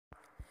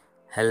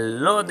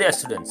Hello there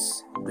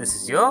students, this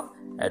is your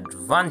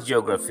Advanced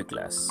Geography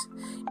class.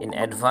 In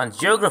Advanced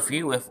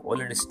Geography, we have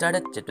already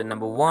started chapter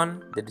number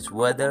 1, that is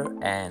weather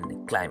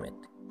and climate.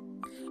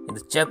 In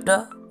this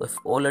chapter, we have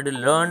already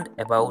learned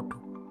about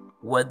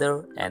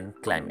weather and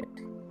climate.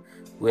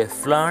 We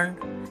have learned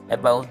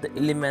about the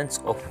elements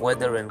of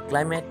weather and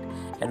climate,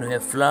 and we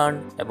have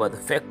learned about the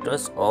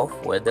factors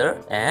of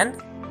weather and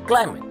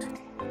climate.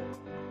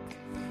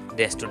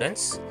 Dear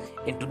students,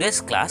 in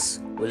today's class,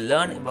 we'll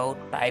learn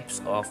about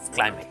types of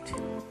climate.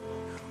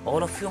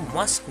 All of you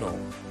must know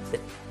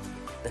that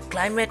the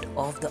climate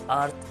of the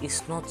earth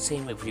is not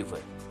same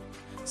everywhere.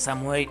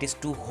 Somewhere it is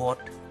too hot,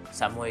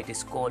 somewhere it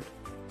is cold,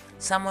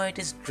 somewhere it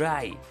is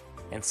dry,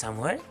 and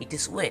somewhere it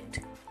is wet.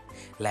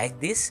 Like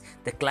this,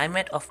 the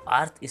climate of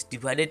earth is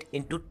divided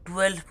into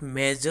 12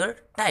 major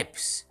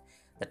types.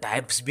 The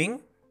types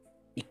being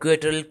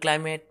equatorial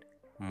climate,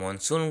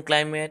 monsoon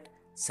climate,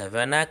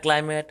 savanna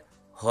climate,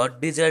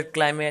 hot desert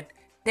climate,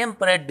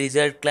 temperate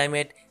desert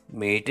climate,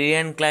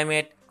 Mediterranean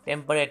climate,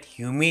 temperate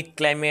humid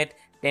climate,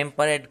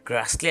 temperate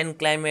grassland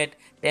climate,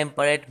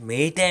 temperate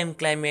maritime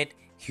climate,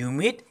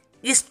 humid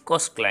east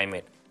coast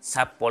climate,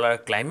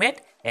 subpolar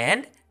climate,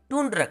 and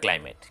tundra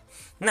climate.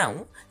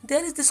 Now,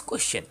 there is this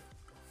question: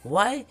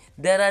 why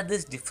there are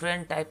these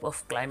different type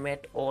of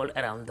climate all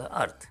around the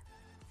earth?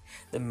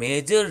 The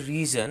major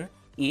reason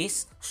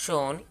is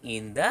shown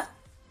in the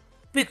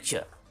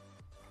picture.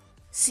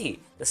 See,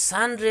 the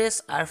sun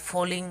rays are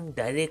falling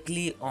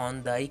directly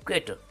on the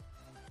equator,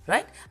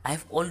 right? I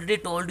have already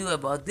told you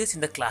about this in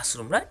the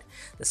classroom, right?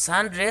 The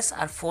sun rays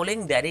are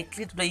falling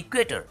directly to the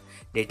equator.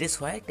 That is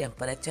why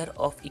temperature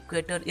of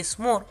equator is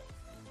more.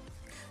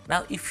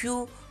 Now, if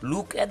you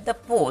look at the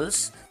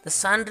poles, the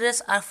sun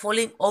rays are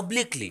falling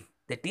obliquely,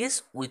 that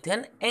is with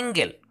an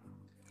angle.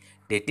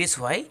 That is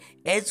why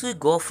as we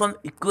go from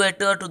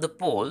equator to the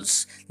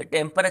poles, the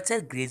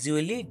temperature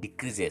gradually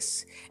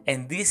decreases.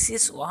 And this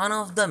is one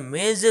of the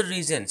major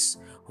reasons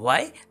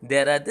why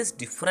there are these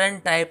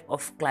different type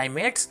of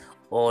climates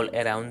all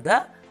around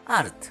the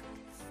earth.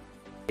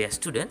 Dear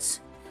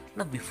students,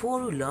 now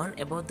before we learn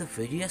about the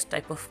various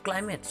type of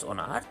climates on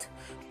earth,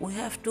 we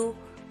have to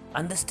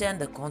understand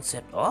the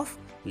concept of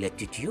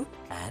latitude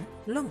and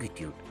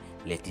longitude.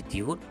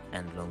 Latitude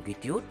and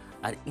longitude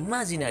are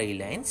imaginary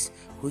lines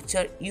which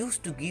are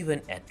used to give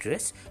an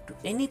address to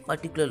any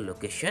particular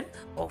location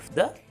of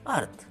the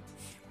earth.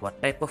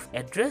 What type of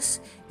address?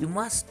 You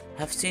must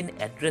have seen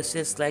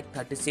addresses like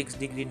 36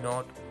 degree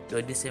north,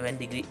 27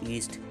 degree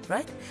east,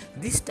 right?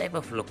 This type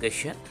of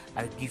location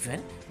are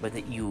given by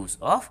the use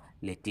of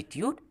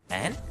latitude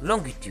and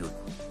longitude.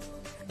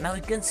 Now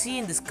you can see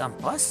in this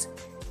compass,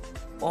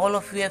 all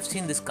of you have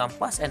seen this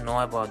compass and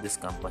know about this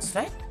compass,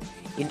 right?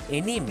 In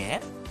any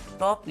map,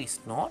 top is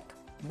north,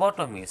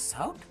 bottom is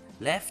south,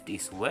 left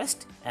is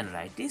west, and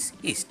right is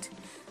east.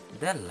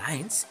 The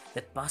lines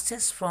that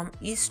passes from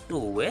east to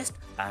west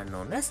are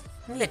known as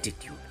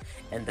latitude,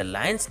 and the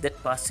lines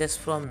that passes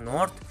from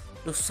north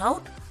to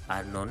south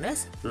are known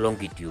as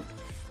longitude.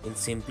 In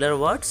simpler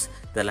words,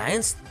 the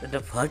lines that are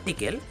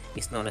vertical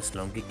is known as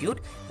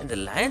longitude, and the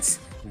lines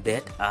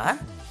that are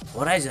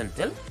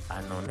horizontal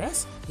are known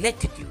as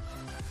latitude.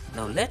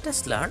 Now let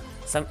us learn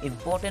some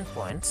important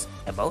points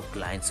about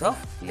lines of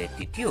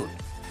latitude.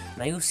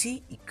 Now you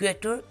see,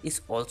 equator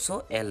is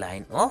also a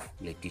line of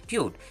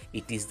latitude.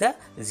 It is the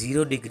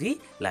 0 degree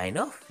line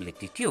of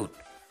latitude.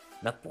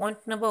 Now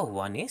point number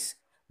 1 is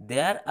they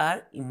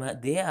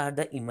are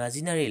the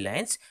imaginary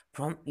lines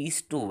from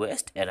east to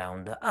west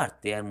around the earth.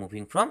 They are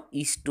moving from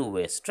east to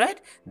west,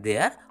 right? They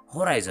are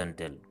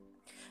horizontal.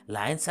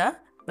 Lines are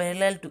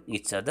parallel to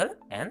each other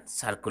and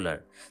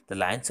circular. The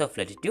lines of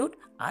latitude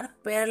are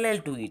parallel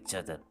to each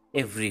other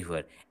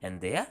everywhere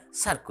and they are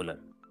circular.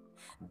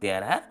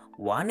 There are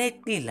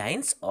 180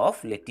 lines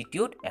of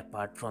latitude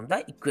apart from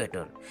the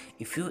equator.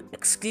 If you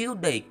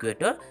exclude the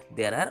equator,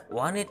 there are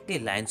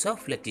 180 lines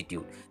of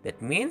latitude.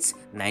 That means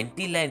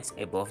 90 lines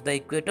above the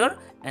equator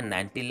and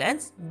 90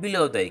 lines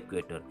below the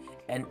equator.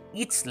 And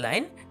each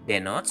line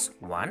denotes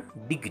 1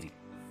 degree.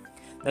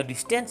 The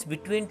distance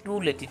between two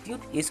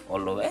latitudes is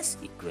always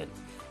equal.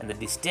 And the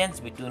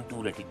distance between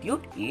two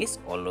latitudes is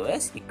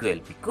always equal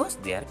because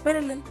they are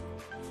parallel.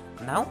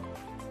 Now,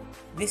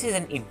 this is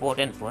an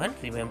important point.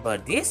 Remember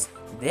this,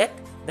 that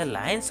the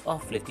lines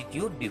of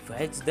latitude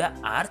divides the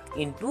earth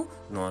into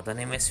northern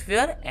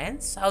hemisphere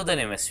and southern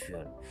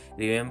hemisphere.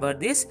 Remember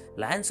this,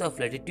 lines of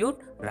latitude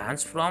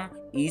runs from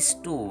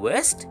east to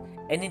west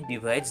and it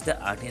divides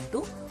the earth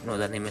into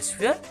northern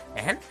hemisphere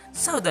and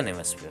southern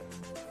hemisphere.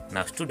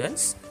 Now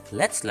students,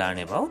 let's learn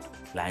about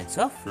lines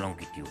of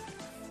longitude.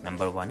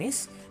 Number 1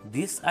 is,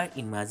 these are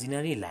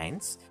imaginary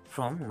lines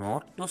from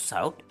north to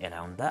south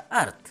around the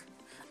earth.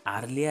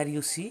 Earlier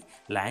you see,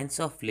 lines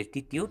of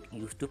latitude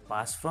used to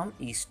pass from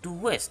east to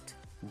west.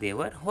 They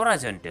were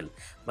horizontal,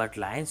 but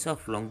lines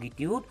of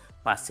longitude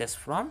passes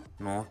from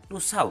north to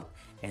south,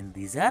 and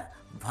these are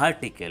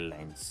vertical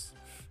lines.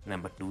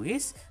 Number 2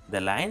 is, the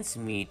lines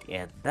meet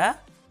at the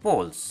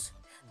poles.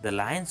 The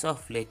lines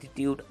of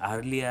latitude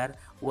earlier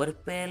were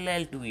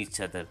parallel to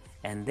each other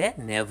and they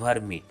never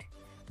meet.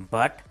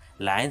 but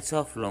lines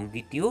of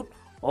longitude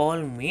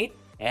all meet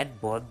at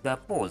both the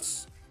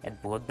poles.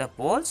 At both the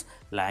poles,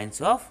 lines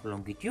of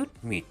longitude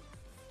meet.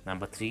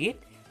 Number 3,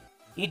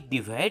 it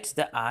divides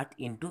the earth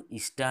into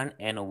eastern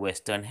and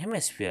western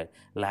hemisphere.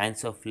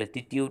 Lines of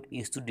latitude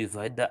is to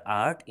divide the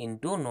earth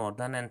into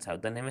northern and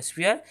southern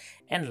hemisphere,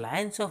 and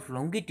lines of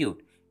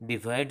longitude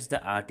divides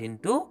the earth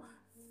into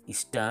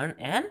eastern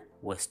and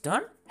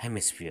western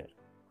hemisphere.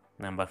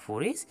 Number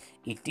 4 is,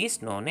 it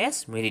is known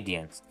as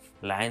meridians.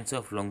 Lines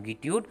of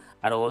longitude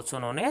are also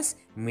known as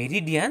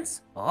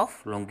meridians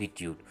of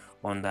longitude.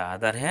 On the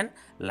other hand,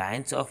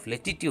 lines of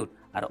latitude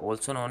are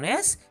also known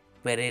as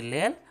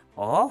parallel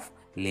of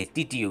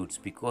latitudes,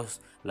 because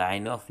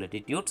line of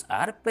latitudes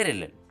are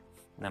parallel.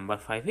 Number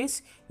 5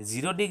 is,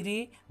 0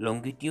 degree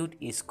longitude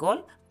is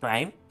called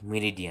prime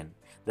meridian.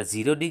 The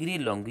 0 degree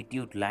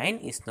longitude line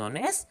is known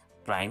as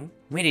prime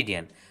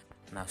meridian.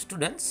 Now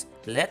students,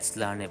 let's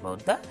learn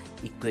about the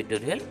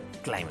equatorial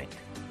climate.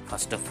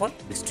 First of all,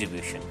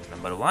 distribution.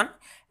 Number 1,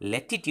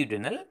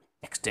 latitudinal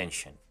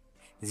extension.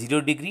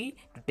 0 degree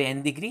to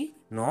 10 degree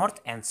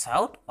north and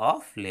south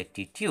of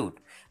latitude.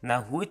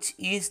 Now which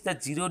is the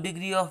 0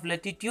 degree of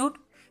latitude?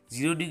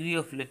 0 degree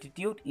of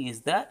latitude is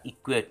the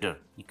equator.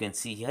 You can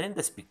see here in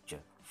this picture.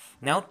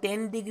 Now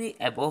 10 degree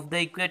above the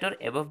equator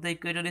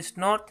is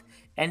north,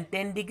 and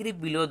 10 degree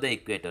below the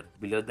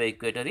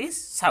equator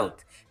is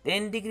south.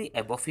 10 degree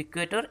above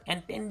equator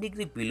and 10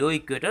 degree below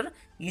equator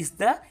is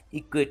the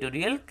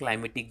equatorial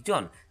climatic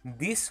zone.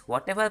 This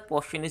whatever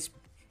portion is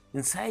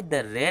inside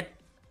the red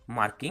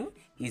marking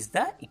is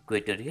the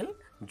equatorial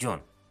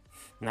zone.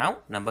 Now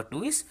number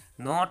 2 is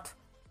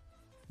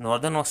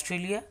northern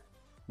Australia,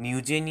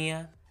 New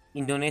Guinea,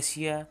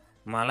 Indonesia,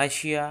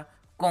 Malaysia,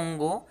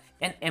 Congo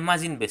and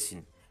Amazon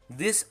basin.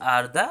 These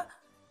are the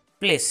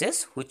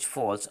places which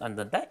falls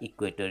under the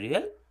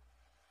equatorial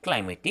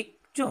climatic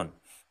zone.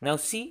 Now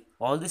see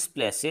all these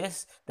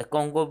places, the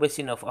Congo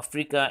basin of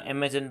Africa,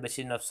 Amazon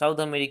basin of South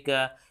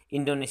America,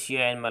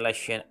 Indonesia and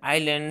Malaysian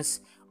islands,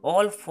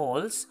 all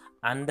falls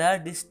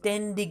under this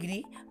 10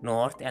 degree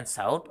north and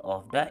south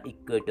of the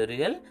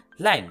equatorial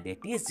line, that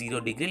is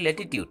 0 degree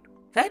latitude,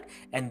 right?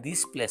 And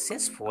these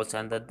places falls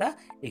under the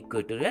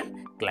equatorial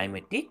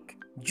climatic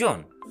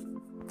zone.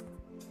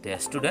 Dear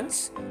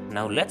students,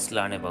 now let's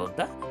learn about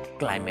the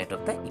climate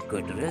of the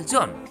equatorial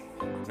zone.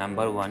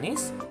 Number 1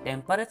 is,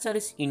 temperature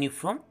is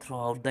uniform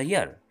throughout the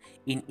year.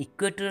 In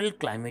equatorial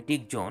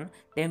climatic zone,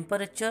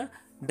 temperature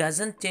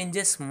doesn't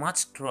changes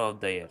much throughout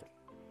the year.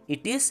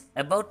 It is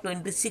about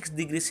 26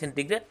 degrees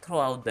centigrade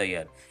throughout the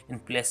year. In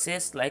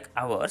places like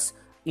ours,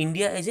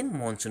 India is in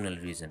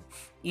monsoonal region.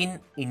 In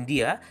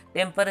India,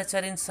 temperature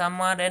in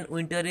summer and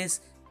winter is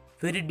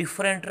very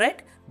different,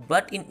 right?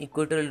 But in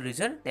equatorial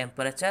region,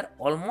 temperature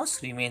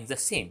almost remains the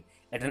same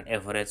at an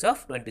average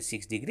of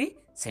 26 degree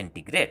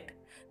centigrade.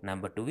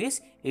 Number 2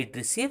 is, it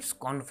receives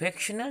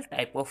convectional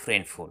type of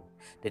rainfall.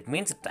 That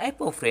means the type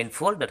of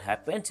rainfall that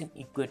happens in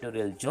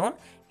equatorial zone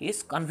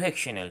is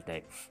convectional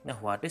type. Now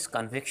what is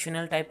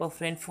convectional type of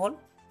rainfall?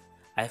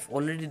 I have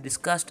already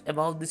discussed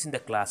about this in the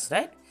class,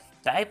 right?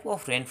 Type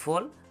of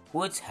rainfall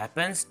which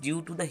happens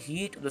due to the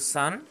heat of the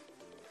sun.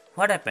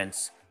 What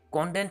happens?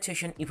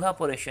 Condensation,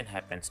 evaporation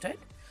happens, right?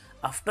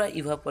 After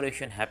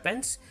evaporation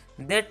happens,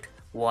 that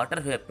water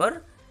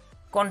vapor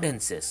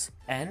condenses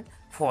and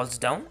falls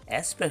down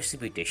as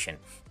precipitation.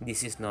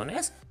 This is known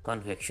as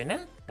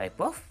convectional type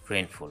of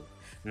rainfall.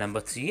 Number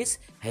 3 is,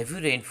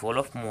 heavy rainfall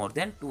of more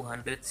than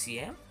 200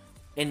 cm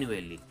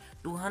annually.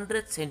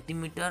 200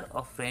 centimeter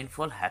of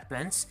rainfall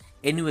happens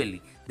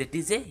annually. That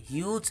is a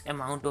huge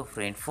amount of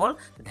rainfall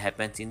that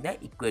happens in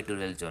the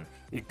equatorial zone.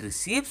 It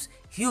receives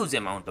huge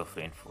amount of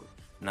rainfall.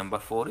 Number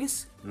 4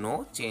 is,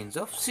 no change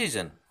of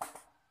season.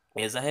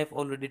 As I have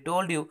already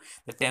told you,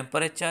 the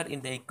temperature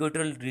in the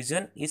equatorial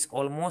region is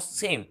almost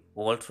same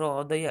all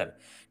throughout the year.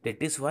 That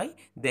is why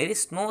there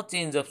is no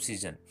change of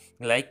season.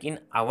 Like in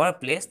our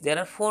place, there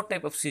are 4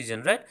 types of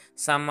season, right?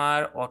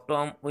 Summer,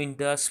 autumn,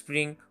 winter,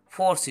 spring,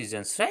 4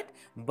 seasons, right?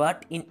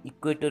 But in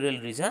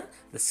equatorial region,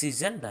 the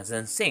season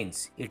doesn't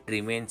change. It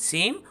remains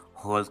same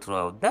all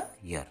throughout the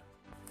year.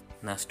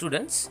 Now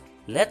students,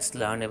 let's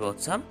learn about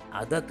some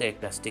other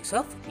characteristics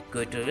of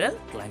equatorial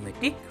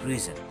climatic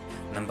region.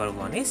 Number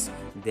 1 is,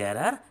 there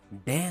are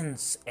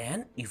dense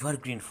and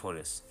evergreen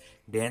forests.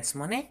 Dense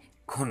means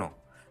ghono.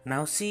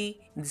 Now see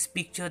in this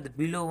picture, the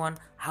below one,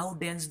 how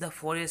dense the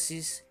forest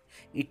is.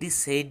 It is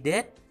said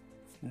that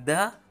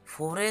the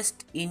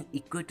forest in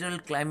equatorial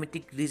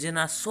climatic region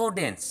are so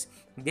dense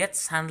that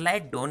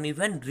sunlight don't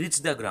even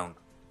reach the ground.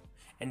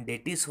 And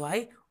that is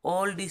why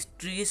all these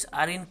trees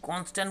are in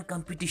constant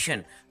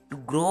competition to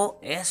grow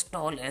as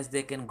tall as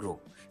they can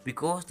grow,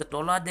 because the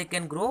taller they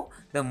can grow,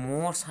 the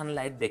more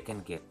sunlight they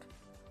can get.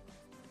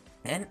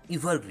 And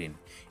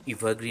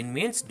evergreen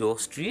means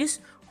those trees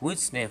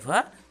which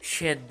never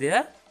shed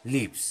their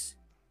leaves.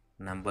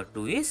 Number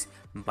 2 is,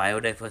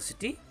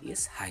 biodiversity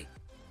is high.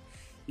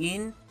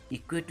 In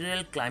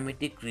equatorial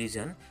climatic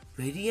region,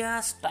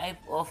 various type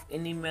of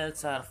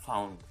animals are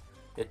found.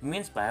 That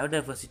means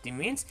biodiversity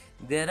means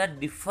there are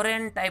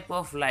different type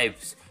of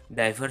lives.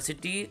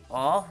 Diversity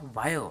of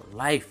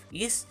life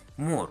is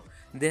more.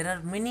 There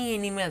are many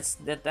animals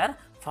that are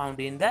found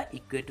in the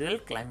equatorial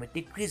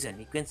climatic region.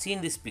 You can see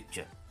in this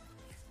picture.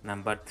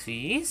 Number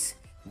 3 is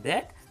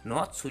that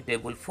not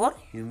suitable for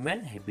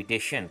human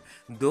habitation.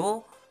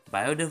 Though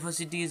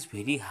biodiversity is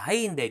very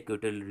high in the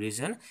equatorial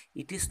region,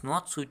 it is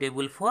not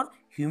suitable for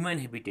human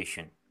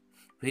habitation.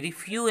 Very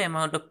few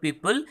amount of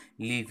people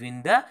live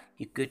in the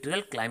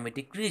equatorial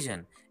climatic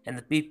region, and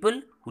the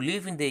people who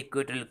live in the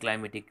equatorial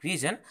climatic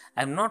region,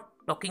 I am not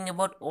talking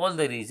about all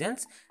the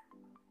regions.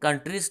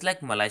 Countries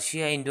like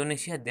Malaysia,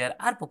 Indonesia, there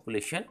are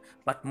population,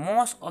 but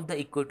most of the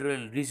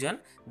equatorial region,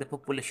 the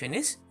population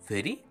is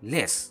very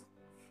less.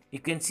 You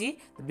can see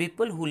the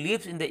people who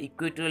live in the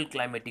equatorial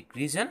climatic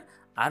region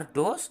are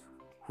those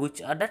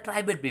which are the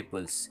tribal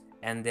peoples,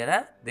 and they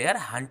are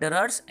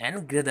hunterers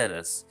and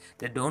gatherers.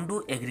 They don't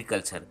do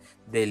agriculture.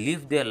 They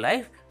live their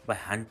life by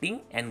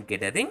hunting and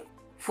gathering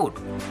food.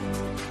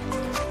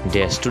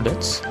 Dear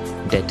students,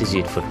 that is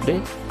it for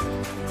today.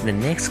 In the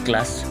next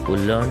class, we'll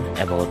learn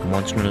about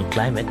monsoonal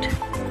climate.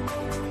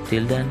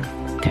 Till then,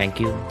 thank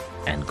you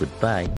and goodbye.